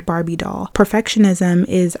perfect Barbie doll. Perfectionism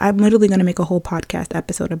is, I'm literally going to make a whole podcast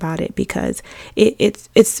episode about it, because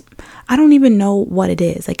it's I don't even know what it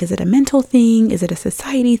is. Like, is it a mental thing? Is it a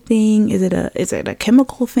society thing? Is it a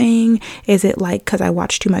chemical thing? Is it like because I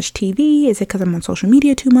watch too much TV? Is it because I'm on social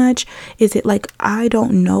media too much? Is it like, I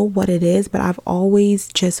don't know what it is, but I've always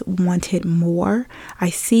just wanted more. I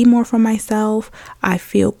see more from myself. I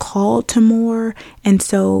feel called to more. And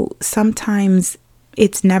so sometimes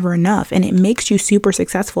it's never enough, and it makes you super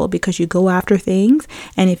successful because you go after things.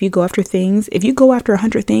 And if you go after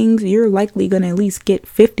 100 things, you're likely going to at least get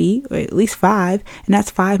 50, or at least 5, and that's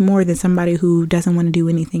 5 more than somebody who doesn't want to do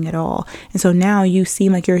anything at all. And so now you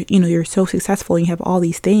seem like you're so successful, and you have all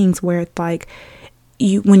these things where it's like,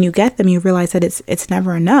 when you get them, you realize that it's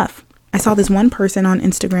never enough. I saw this one person on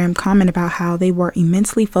Instagram comment about how they were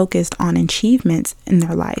immensely focused on achievements in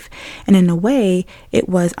their life. And in a way, it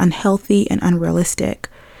was unhealthy and unrealistic.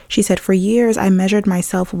 She said, for years, I measured my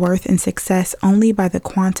self-worth and success only by the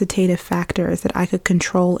quantitative factors that I could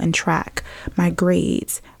control and track: my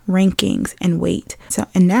grades, rankings, and weight.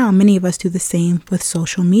 And now many of us do the same with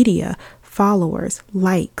social media: followers,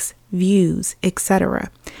 likes, views,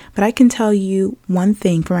 etc. But I can tell you one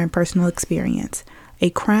thing from my personal experience: a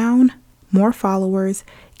crown, more followers,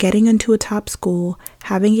 getting into a top school,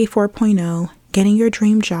 having a 4.0, getting your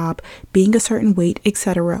dream job, being a certain weight,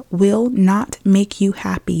 etc. will not make you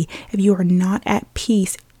happy if you are not at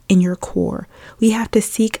peace in your core. We have to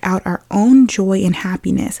seek out our own joy and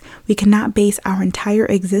happiness. We cannot base our entire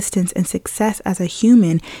existence and success as a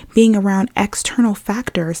human being around external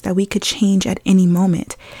factors that we could change at any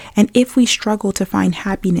moment. And if we struggle to find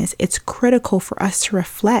happiness, it's critical for us to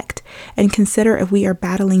reflect and consider if we are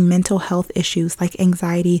battling mental health issues like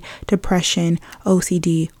anxiety, depression,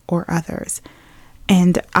 OCD, or others.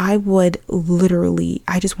 And I would literally,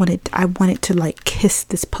 I wanted to like kiss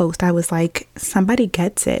this post. I was like, somebody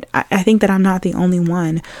gets it. I think that I'm not the only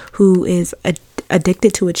one who is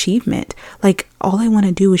addicted to achievement. Like, all I want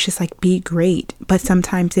to do is just like be great. But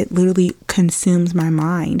sometimes it literally consumes my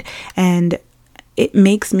mind. And it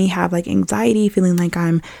makes me have like anxiety, feeling like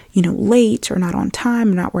I'm, late or not on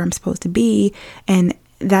time, not where I'm supposed to be. And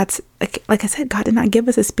that's like I said, God did not give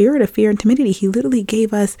us a spirit of fear and timidity. He literally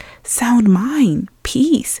gave us sound mind,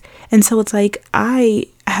 peace. And so it's like, I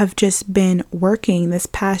have just been working this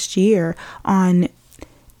past year on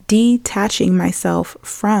detaching myself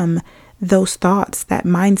from those thoughts, that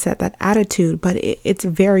mindset, that attitude. But it's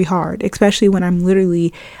very hard, especially when I'm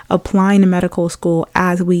literally applying to medical school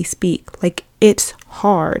as we speak. Like, it's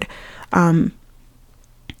hard.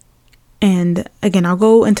 And again, I'll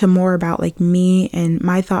go into more about like me and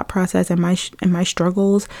my thought process and my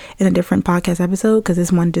struggles in a different podcast episode, because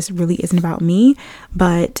this one just really isn't about me.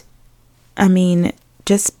 But I mean,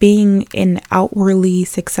 just being an outwardly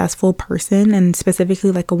successful person, and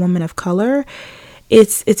specifically like a woman of color,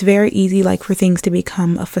 it's very easy like for things to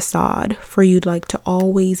become a facade, for you like to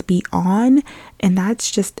always be on, and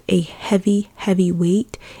that's just a heavy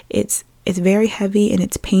weight. It's very heavy and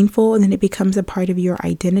it's painful, and then it becomes a part of your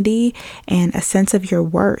identity and a sense of your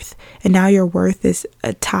worth. And now your worth is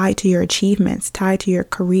tied to your achievements, tied to your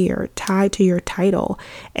career, tied to your title.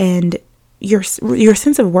 And your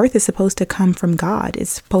sense of worth is supposed to come from God.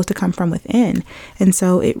 It's supposed to come from within. And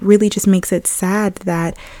so it really just makes it sad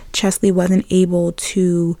that Chesley wasn't able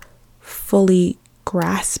to fully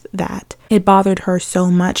grasp that. It bothered her so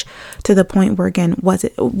much to the point where, again,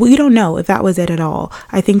 we don't know if that was it at all.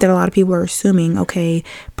 I think that a lot of people are assuming, okay,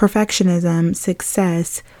 perfectionism,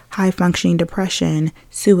 success, high functioning depression,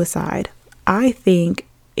 suicide. I think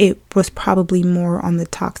it was probably more on the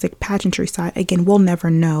toxic pageantry side. Again, we'll never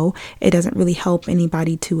know. It doesn't really help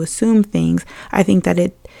anybody to assume things. I think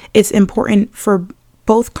that it's important for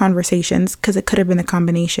both conversations, because it could have been a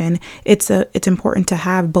combination. It's important to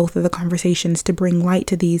have both of the conversations to bring light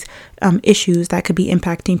to these issues that could be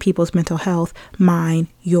impacting people's mental health, mine,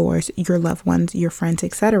 yours, your loved ones, your friends,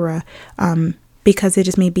 etc. Because it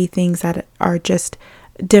just may be things that are just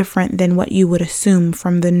different than what you would assume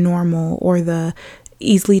from the normal or the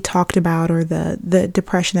easily talked about or the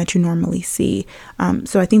depression that you normally see.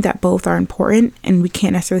 So I think that both are important, and we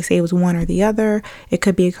can't necessarily say it was one or the other. It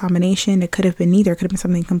could be a combination. It could have been neither. It could have been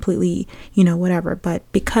something completely, whatever. But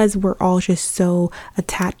because we're all just so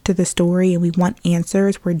attached to the story and we want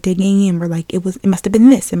answers, we're digging and we're like, it must have been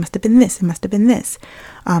this. It must have been this. It must have been this.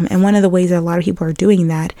 And one of the ways that a lot of people are doing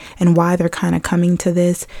that, and why they're kind of coming to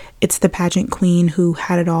this, it's the pageant queen who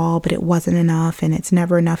had it all, but it wasn't enough. And it's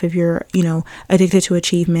never enough if you're, addicted to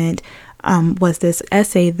achievement. Was this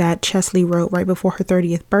essay that Chesley wrote right before her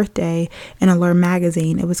 30th birthday in Allure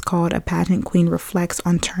magazine. It was called A Pageant Queen Reflects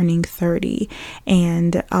on Turning 30.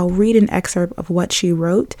 And I'll read an excerpt of what she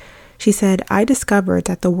wrote. She said, "I discovered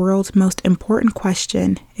that the world's most important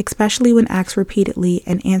question, especially when asked repeatedly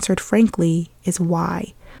and answered frankly, is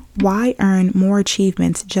why. Why earn more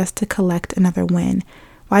achievements just to collect another win?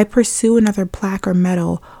 Why pursue another plaque or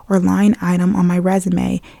medal or line item on my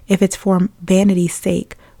resume if it's for vanity's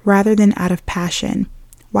sake rather than out of passion?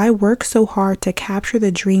 Why work so hard to capture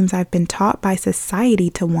the dreams I've been taught by society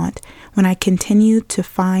to want when I continue to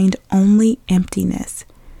find only emptiness?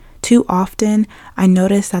 Too often, I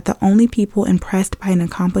noticed that the only people impressed by an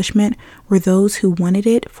accomplishment were those who wanted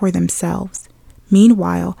it for themselves.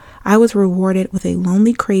 Meanwhile, I was rewarded with a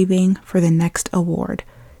lonely craving for the next award.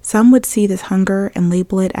 Some would see this hunger and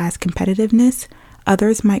label it as competitiveness.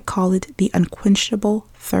 Others might call it the unquenchable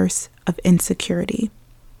thirst of insecurity."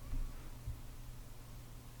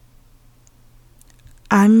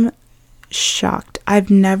 I'm shocked. I've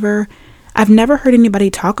never heard anybody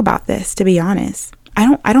talk about this, to be honest.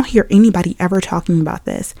 I don't hear anybody ever talking about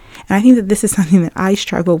this. And I think that this is something that I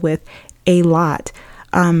struggle with a lot.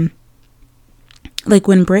 Like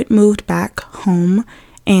when Britt moved back home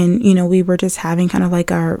And, we were just having kind of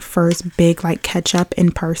like our first big like catch up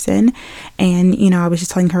in person. And, I was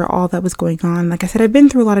just telling her all that was going on. Like I said, I've been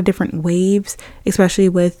through a lot of different waves, especially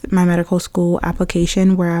with my medical school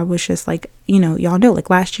application, where I was just like, y'all know, like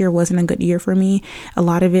last year wasn't a good year for me. A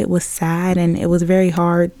lot of it was sad, and it was very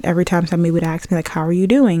hard every time somebody would ask me like, how are you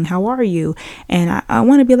doing? How are you? And I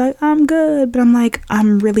want to be like, I'm good, but I'm like,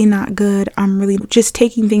 I'm really not good. I'm really just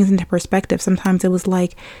taking things into perspective. Sometimes it was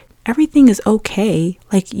like, everything is okay.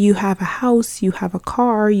 Like, you have a house, you have a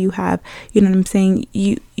car, you have, what I'm saying?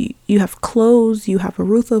 You have clothes, you have a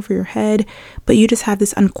roof over your head, but you just have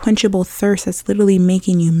this unquenchable thirst that's literally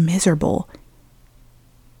making you miserable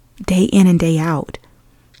day in and day out.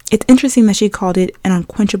 It's interesting that she called it an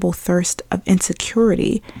unquenchable thirst of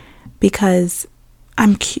insecurity, because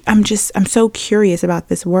I'm so curious about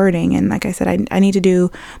this wording. And like I said, I need to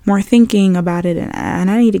do more thinking about it, and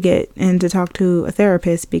I need to get in to talk to a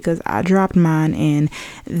therapist, because I dropped mine and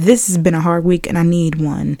this has been a hard week and I need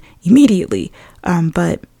one immediately.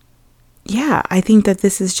 But yeah, I think that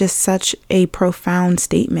this is just such a profound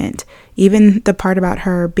statement. Even the part about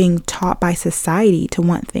her being taught by society to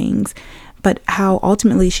want things, but how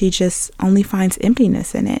ultimately she just only finds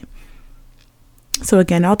emptiness in it. So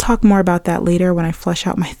again, I'll talk more about that later when I flesh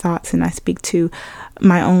out my thoughts and I speak to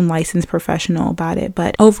my own licensed professional about it.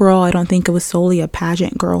 But overall, I don't think it was solely a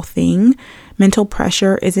pageant girl thing. Mental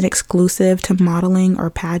pressure isn't exclusive to modeling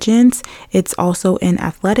or pageants. It's also in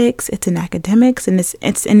athletics, it's in academics, and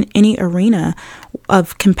it's in any arena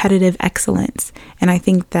of competitive excellence. And I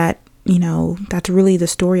think that, that's really the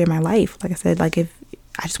story of my life. Like I said, like if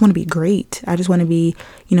I just want to be great. I just want to be,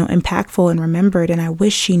 impactful and remembered. And I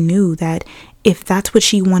wish she knew that if that's what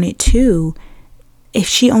she wanted to, if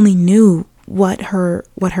she only knew what her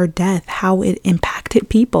death, how it impacted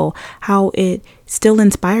people, how it still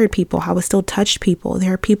inspired people, how it still touched people.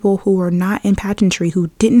 There are people who are not in pageantry, who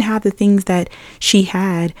didn't have the things that she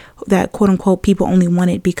had, that quote unquote people only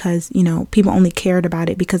wanted because, people only cared about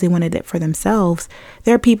it because they wanted it for themselves.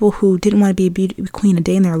 There are people who didn't want to be a beauty queen a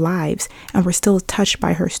day in their lives and were still touched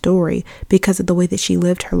by her story because of the way that she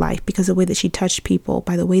lived her life, because of the way that she touched people,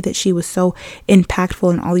 by the way that she was so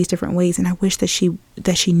impactful in all these different ways. And I wish that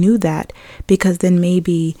she knew that, because then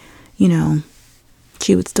maybe,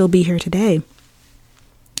 she would still be here today.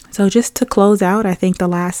 So just to close out, I think the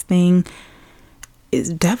last thing is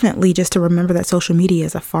definitely just to remember that social media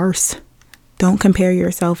is a farce. Don't compare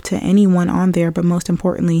yourself to anyone on there, but most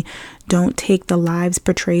importantly, don't take the lives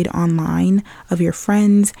portrayed online of your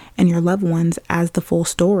friends and your loved ones as the full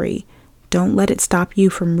story. Don't let it stop you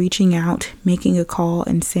from reaching out, making a call,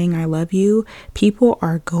 and saying I love you. People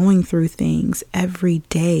are going through things every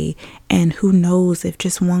day, and who knows if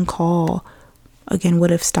just one call, again,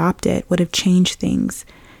 would have stopped it, would have changed things.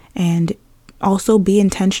 And also be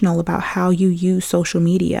intentional about how you use social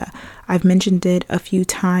media. I've mentioned it a few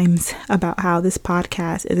times about how this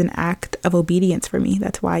podcast is an act of obedience for me.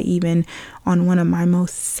 That's why even on one of my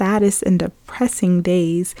most saddest and depressing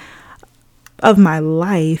days of my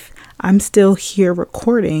life, I'm still here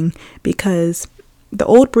recording, because the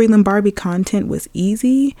old Breland Barbie content was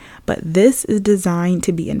easy, but this is designed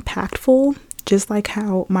to be impactful, just like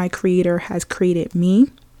how my creator has created me.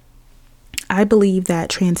 I believe that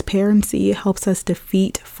transparency helps us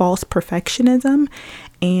defeat false perfectionism,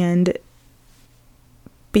 and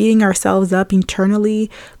beating ourselves up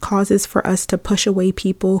internally causes for us to push away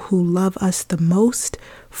people who love us the most,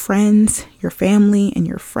 friends, your family and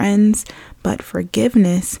your friends. But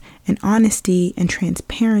forgiveness and honesty and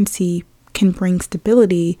transparency can bring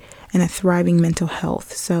stability and a thriving mental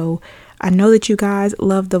health. So I know that you guys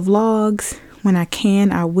love the vlogs. When I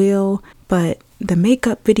can, I will, but the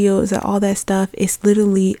makeup videos and all that stuff, it's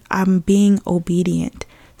literally, I'm being obedient.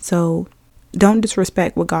 So don't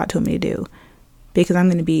disrespect what God told me to do, because I'm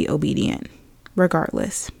going to be obedient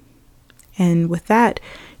regardless. And with that,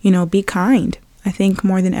 be kind. I think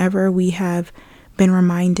more than ever, we have been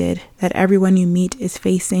reminded that everyone you meet is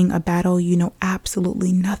facing a battle you know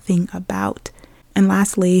absolutely nothing about. And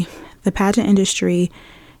lastly, the pageant industry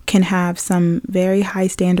can have some very high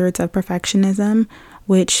standards of perfectionism,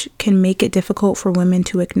 which can make it difficult for women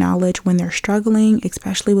to acknowledge when they're struggling,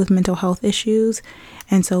 especially with mental health issues.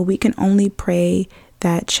 And so we can only pray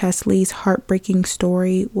that Chesley's heartbreaking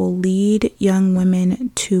story will lead young women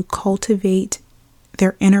to cultivate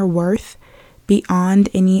their inner worth beyond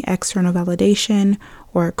any external validation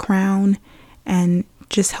or a crown, and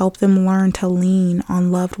just help them learn to lean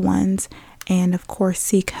on loved ones and, of course,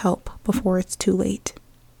 seek help before it's too late.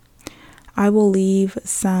 I will leave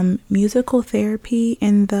some musical therapy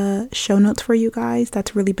in the show notes for you guys.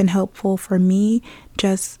 That's really been helpful for me,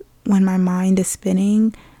 just when my mind is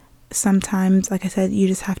spinning. sometimes, like I said, you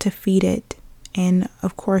just have to feed it. And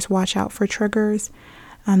of course, watch out for triggers.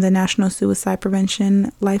 The National Suicide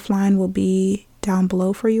Prevention Lifeline will be down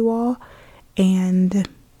below for you all. And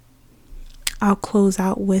I'll close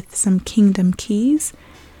out with some kingdom keys.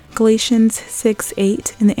 Galatians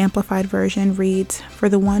 6:8 in the Amplified Version reads, "For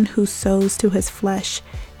the one who sows to his flesh,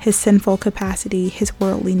 his sinful capacity, his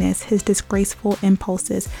worldliness, his disgraceful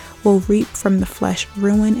impulses, will reap from the flesh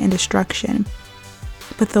ruin and destruction.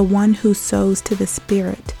 But the one who sows to the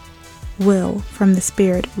Spirit will, from the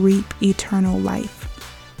Spirit, reap eternal life."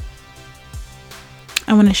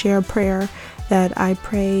 I want to share a prayer that I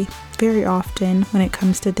pray very often when it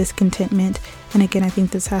comes to discontentment. And again, I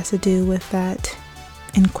think this has to do with that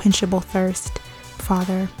unquenchable thirst.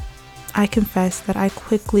 Father, I confess that I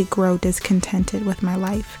quickly grow discontented with my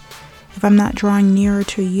life. If I'm not drawing nearer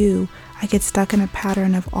to you, I get stuck in a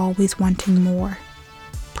pattern of always wanting more.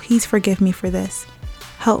 Please forgive me for this.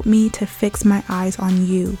 Help me to fix my eyes on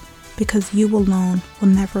you, because you alone will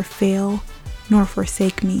never fail nor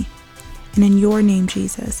forsake me. And in your name,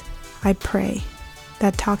 Jesus, I pray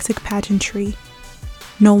that toxic pageantry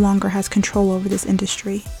no longer has control over this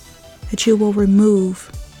industry, that you will remove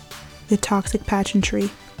the toxic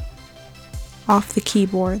pageantry off the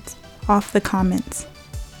keyboards, off the comments,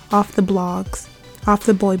 off the blogs, off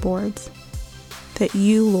the boy boards, that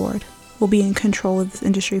you, Lord, will be in control of this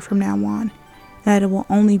industry from now on, that it will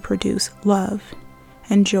only produce love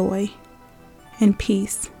and joy and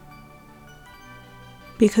peace.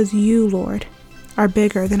 Because you, Lord, are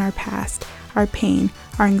bigger than our past, our pain,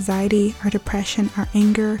 our anxiety, our depression, our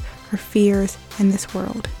anger, our fears, and this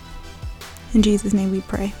world. In Jesus' name we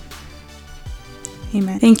pray.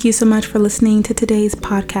 Amen. Thank you so much for listening to today's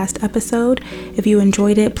podcast episode. If you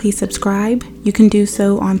enjoyed it, please subscribe. You can do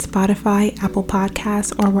so on Spotify, Apple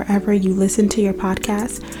Podcasts, or wherever you listen to your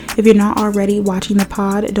podcasts. If you're not already watching the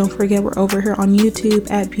pod, don't forget we're over here on YouTube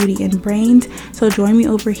at Beauty and Brains. So join me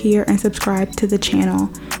over here and subscribe to the channel.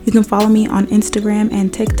 You can follow me on Instagram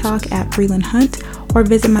and TikTok at Breland Hunt, or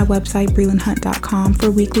visit my website, brelandhunt.com, for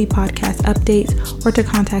weekly podcast updates or to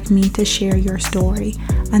contact me to share your story.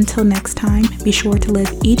 Until next time, be sure to live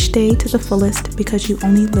each day to the fullest, because you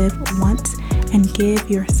only live once, and give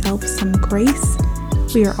yourself some grace.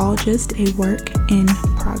 We are all just a work in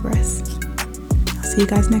progress. I'll see you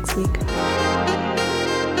guys next week.